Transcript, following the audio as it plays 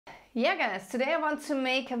Yeah guys, today I want to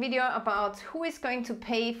make a video about who is going to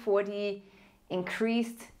pay for the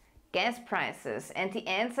increased gas prices, and the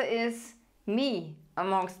answer is me,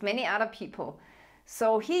 amongst many other people.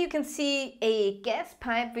 So here you can see a gas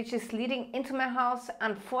pipe which is leading into my house.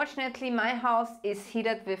 Unfortunately my house is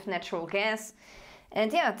heated with natural gas,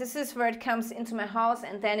 and yeah, this is where it comes into my house,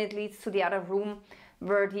 and then it leads to the other room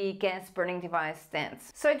where the gas burning device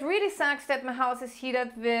stands. So it really sucks that my house is heated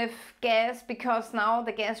with gas, because now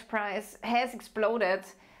the gas price has exploded.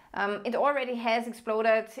 It already has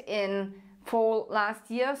exploded in fall last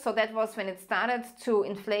year, so that was when it started to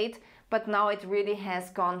inflate, but now it really has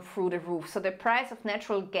gone through the roof. So the price of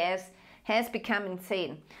natural gas has become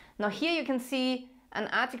insane. Now here you can see an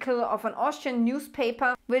article of an Austrian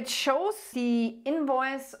newspaper which shows the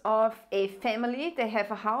invoice of a family. They have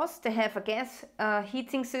a house, they have a gas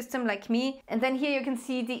heating system like me, and then here you can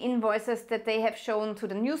see the invoices that they have shown to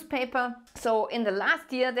the newspaper. So in the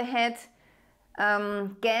last year they had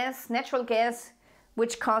natural gas,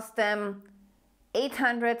 which cost them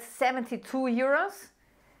 872 euros,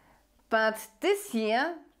 but this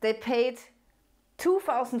year they paid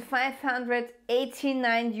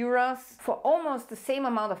 2,589 euros for almost the same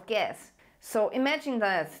amount of gas. So imagine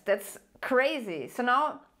that, that's crazy. So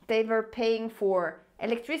now they were paying for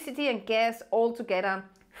electricity and gas altogether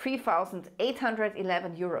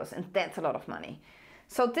 3,811 euros, and that's a lot of money.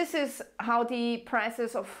 So this is how the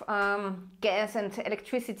prices of gas and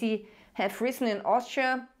electricity have risen in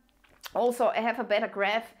Austria. Also, I have a better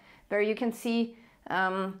graph where you can see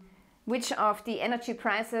which of the energy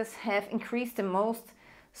prices have increased the most.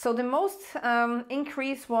 So the most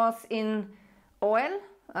increase was in oil.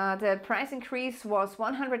 The price increase was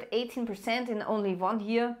 118% in only 1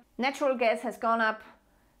 year. Natural gas has gone up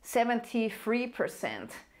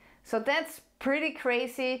 73%. So that's pretty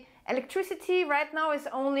crazy. Electricity right now is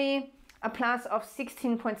only a plus of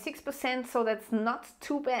 16.6%, so that's not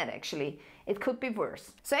too bad actually. It could be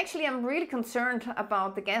worse. So actually I'm really concerned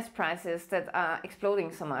about the gas prices that are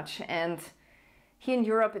exploding so much, and here in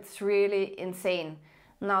Europe it's really insane.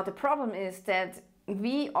 Now the problem is that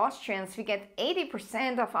we Austrians, we get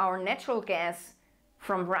 80% of our natural gas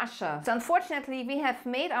from Russia. So unfortunately we have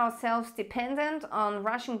made ourselves dependent on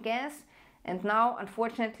Russian gas, and now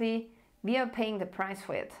unfortunately we are paying the price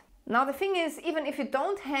for it. Now the thing is, even if you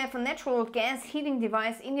don't have a natural gas heating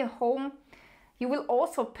device in your home, you will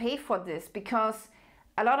also pay for this, because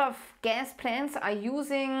a lot of gas plants are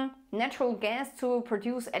using natural gas to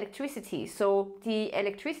produce electricity. So the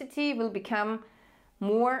electricity will become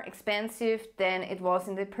more expensive than it was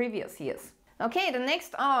in the previous years. Okay, the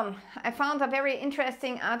next on, I found a very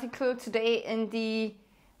interesting article today in the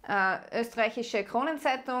Österreichische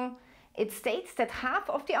Kronenzeitung. It states that half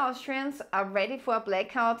of the Austrians are ready for a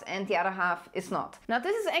blackout and the other half is not. Now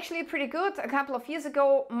this is actually pretty good. A couple of years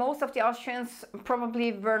ago most of the Austrians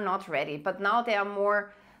probably were not ready, but now they are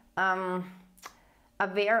more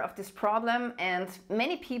aware of this problem, and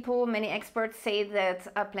many people, many experts say that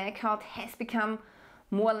a blackout has become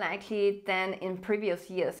more likely than in previous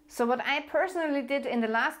years. So what I personally did in the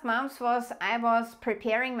last months was I was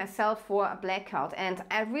preparing myself for a blackout, and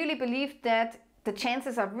I really believe that the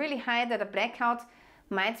chances are really high that a blackout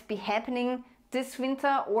might be happening this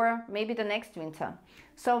winter or maybe the next winter.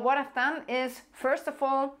 So what I've done is, first of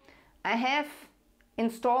all, I have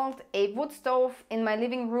installed a wood stove in my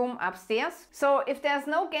living room upstairs. So if there's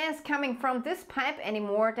no gas coming from this pipe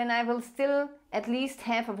anymore, then I will still at least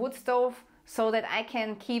have a wood stove so that I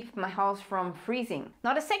can keep my house from freezing.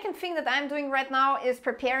 Now the second thing that I'm doing right now is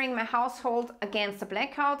preparing my household against a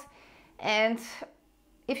blackout. And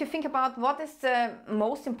if you think about what is the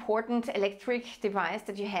most important electric device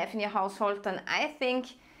that you have in your household, then I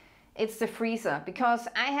think it's the freezer, because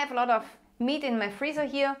I have a lot of meat in my freezer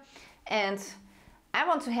here and I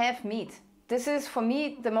want to have meat. This is for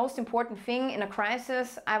me the most important thing in a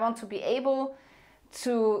crisis. I want to be able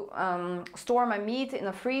to store my meat in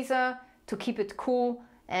a freezer, to keep it cool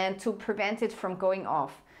and to prevent it from going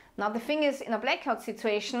off. Now the thing is, in a blackout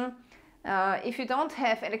situation, if you don't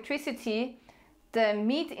have electricity, the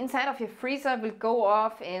meat inside of your freezer will go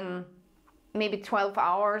off in maybe 12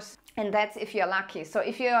 hours, and that's if you're lucky. So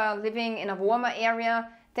if you are living in a warmer area,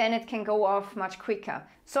 then it can go off much quicker.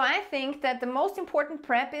 So I think that the most important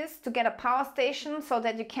prep is to get a power station so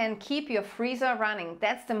that you can keep your freezer running.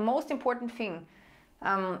 That's the most important thing.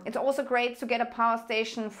 It's also great to get a power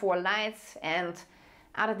station for lights and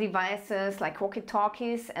other devices like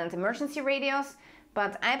walkie-talkies and emergency radios,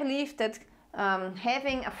 but I believe that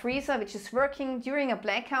having a freezer which is working during a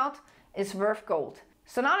blackout is worth gold.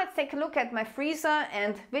 So now let's take a look at my freezer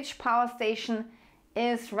and which power station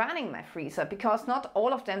is running my freezer, because not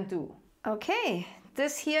all of them do. Okay,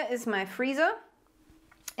 this here is my freezer,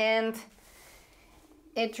 and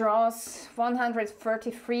it draws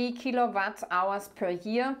 133 kilowatt hours per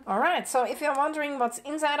year. Alright, so if you're wondering what's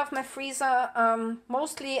inside of my freezer,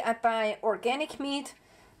 mostly I buy organic meat.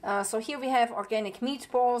 So here we have organic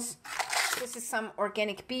meatballs. This is some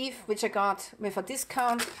organic beef, which I got with a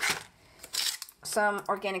discount. Some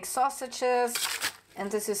organic sausages,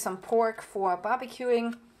 and this is some pork for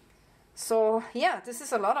barbecuing. So yeah, this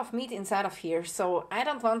is a lot of meat inside of here, so I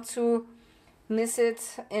don't want to miss it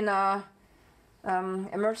in a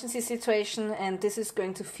emergency situation, and this is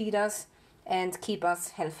going to feed us and keep us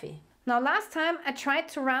healthy. Now last time I tried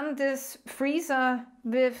to run this freezer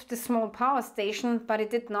with the small power station, but it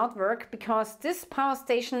did not work because this power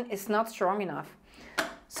station is not strong enough.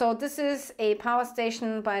 So this is a power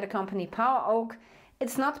station by the company Power Oak.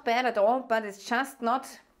 It's not bad at all, but it's just not,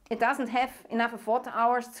 it doesn't have enough of watt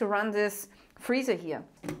hours to run this freezer here.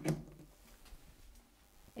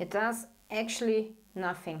 It does actually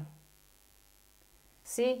nothing.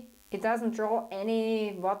 See, it doesn't draw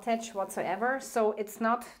any wattage whatsoever, so it's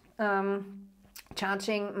not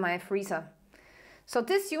charging my freezer. So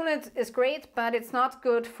this unit is great, but it's not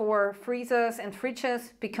good for freezers and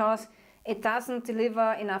fridges because it doesn't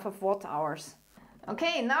deliver enough of watt hours.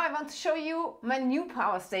 Okay, now I want to show you my new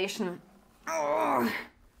power station. Oh.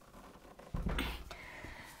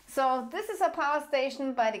 So this is a power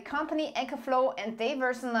station by the company Ecoflow, and they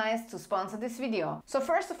were so nice to sponsor this video. So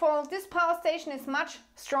first of all, this power station is much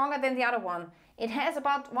stronger than the other one. It has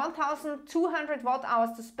about 1200 watt hours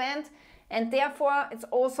to spend, and therefore it's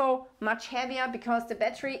also much heavier because the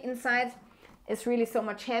battery inside is really so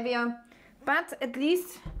much heavier. But at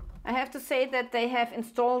least I have to say that they have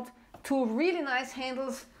installed two really nice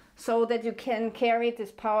handles so that you can carry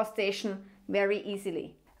this power station very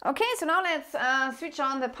easily. Okay, so now let's switch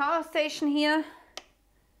on the power station here.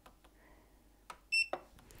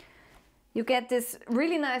 You get this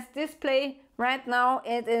really nice display. Right now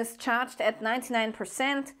it is charged at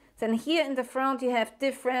 99%. Then here in the front you have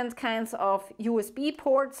different kinds of USB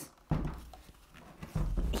ports.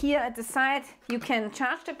 Here at the side you can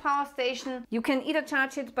charge the power station. You can either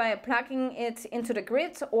charge it by plugging it into the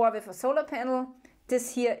grid or with a solar panel.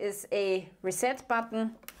 This here is a reset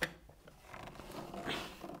button.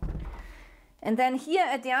 And then here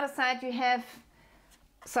at the other side you have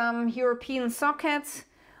some European sockets.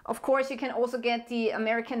 Of course you can also get the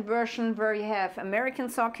American version where you have American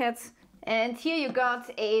sockets. And here you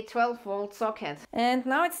got a 12 volt socket. And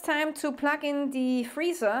now it's time to plug in the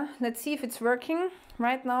freezer. Let's see if it's working.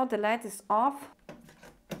 Right now the light is off.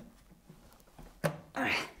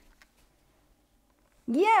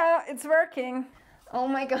 Yeah, it's working. Oh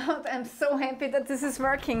my god, I'm so happy that this is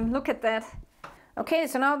working. Look at that. Okay,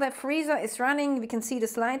 so now the freezer is running. We can see the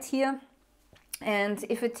slide here. And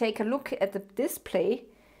if we take a look at the display,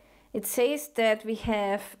 it says that we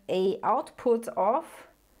have an output of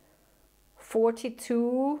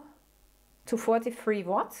 42 to 43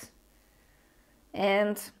 watts.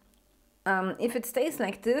 And if it stays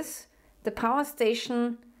like this, the power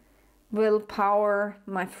station will power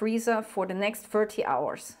my freezer for the next 30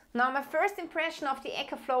 hours. Now my first impression of the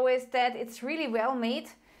Ecoflow is that it's really well made.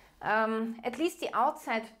 At least the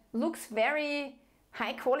outside looks very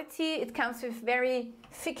high quality. It comes with very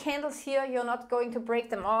thick handles here. You're not going to break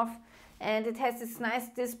them off. And it has this nice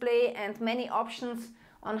display and many options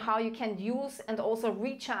on how you can use and also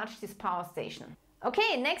recharge this power station.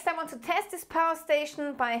 Okay, next I want to test this power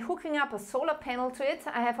station by hooking up a solar panel to it.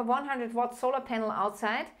 I have a 100 watt solar panel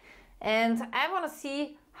outside, and I want to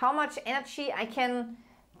see how much energy I can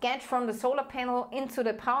get from the solar panel into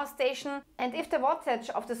the power station, and if the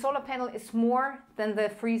wattage of the solar panel is more than the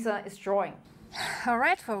freezer is drawing.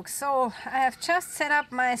 Alright folks, so I have just set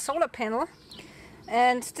up my solar panel,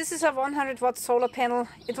 and this is a 100 watt solar panel.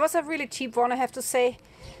 It was a really cheap one, I have to say,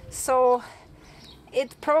 so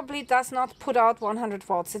it probably does not put out 100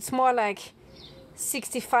 watts. It's more like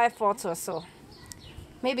 65 watts or so,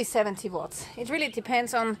 maybe 70 watts. It really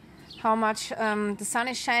depends on how much the sun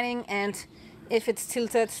is shining and if it's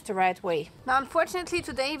tilted the right way. Now unfortunately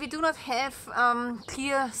today we do not have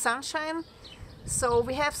clear sunshine, so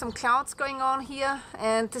we have some clouds going on here,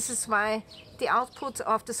 and this is why the output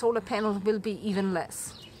of the solar panel will be even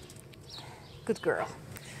less. Good girl,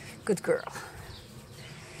 good girl.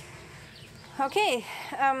 Okay,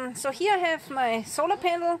 so here I have my solar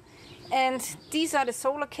panel, and these are the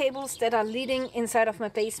solar cables that are leading inside of my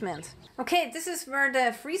basement. Okay, this is where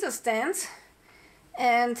the freezer stands.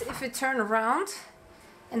 And if we turn around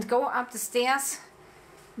and go up the stairs,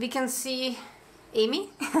 we can see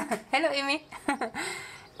Amy. Hello Amy.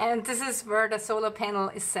 And this is where the solar panel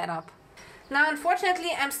is set up. Now unfortunately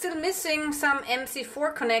I'm still missing some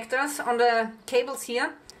MC4 connectors on the cables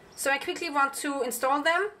here, so I quickly want to install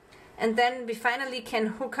them and then we finally can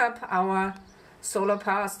hook up our solar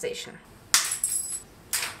power station.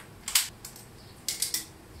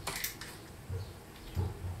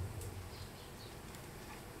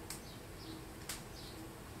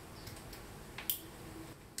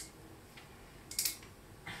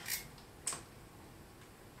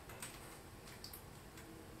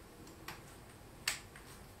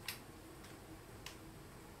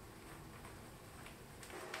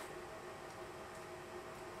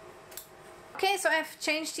 Okay, so I've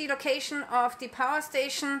changed the location of the power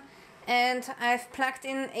station and I've plugged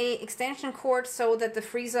in a extension cord so that the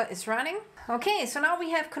freezer is running. Okay, so now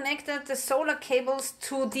we have connected the solar cables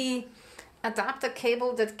to the adapter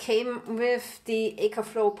cable that came with the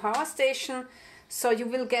Ecoflow power station. So you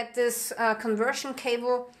will get this conversion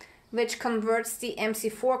cable which converts the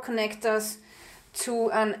MC4 connectors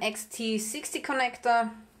to an XT60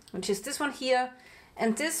 connector, which is this one here,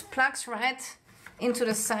 and this plugs right into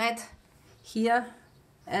the side here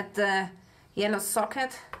at the yellow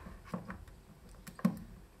socket.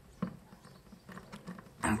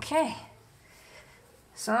 Okay,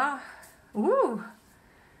 so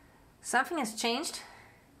something has changed.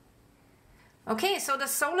 Okay, so the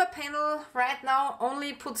solar panel right now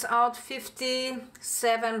only puts out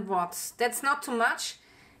 57 watts. That's not too much,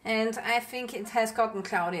 and I think it has gotten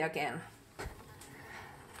cloudy again.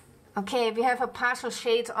 Okay, we have a partial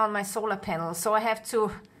shade on my solar panel, so I have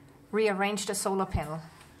to rearrange the solar panel.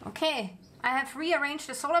 Okay, I have rearranged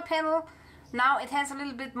the solar panel. Now it has a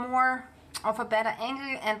little bit more of a better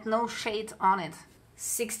angle and no shade on it.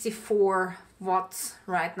 64 watts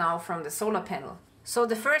right now from the solar panel. So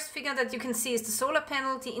the first figure that you can see is the solar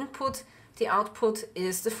panel, the input, the output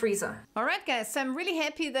is the freezer. Alright guys, so I'm really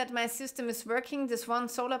happy that my system is working. This one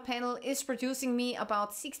solar panel is producing me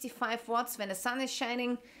about 65 watts when the sun is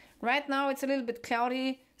shining. Right now it's a little bit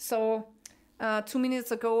cloudy, so 2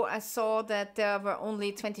 minutes ago I saw that there were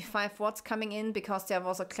only 25 watts coming in because there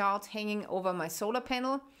was a cloud hanging over my solar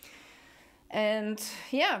panel. And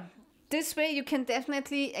yeah, this way you can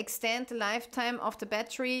definitely extend the lifetime of the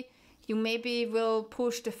battery. You maybe will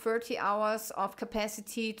push the 30 hours of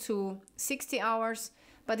capacity to 60 hours,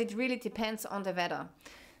 but it really depends on the weather.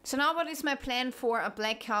 So now what is my plan for a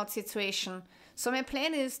blackout situation? So my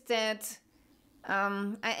plan is that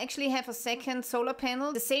I actually have a second solar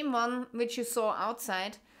panel, the same one which you saw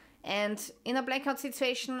outside, and in a blackout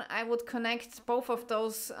situation I would connect both of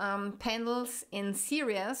those panels in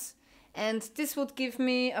series, and this would give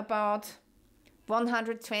me about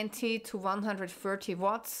 120 to 130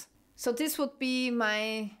 watts. So this would be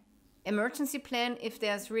my emergency plan if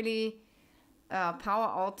there's really a power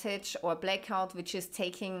outage or blackout which is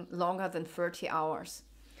taking longer than 30 hours.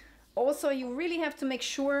 Also, you really have to make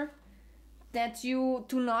sure that you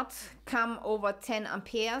do not come over 10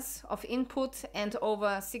 amperes of input and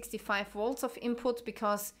over 65 volts of input,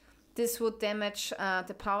 because this would damage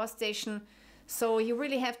the power station. So you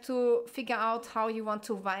really have to figure out how you want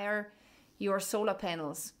to wire your solar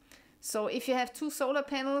panels. So if you have two solar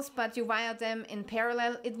panels but you wire them in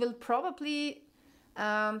parallel, it will probably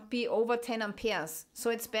be over 10 amperes. So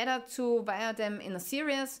it's better to wire them in a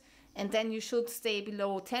series, and then you should stay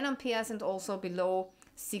below 10 amperes and also below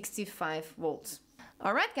 65 volts.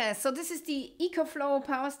 Alright guys, so this is the Ecoflow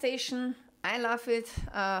power station. I love it.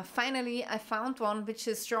 Finally I found one which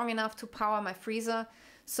is strong enough to power my freezer.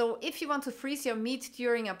 So if you want to freeze your meat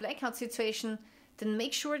during a blackout situation, then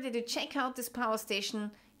make sure that you check out this power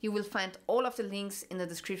station. You will find all of the links in the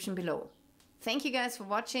description below. Thank you guys for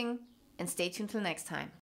watching and stay tuned till next time.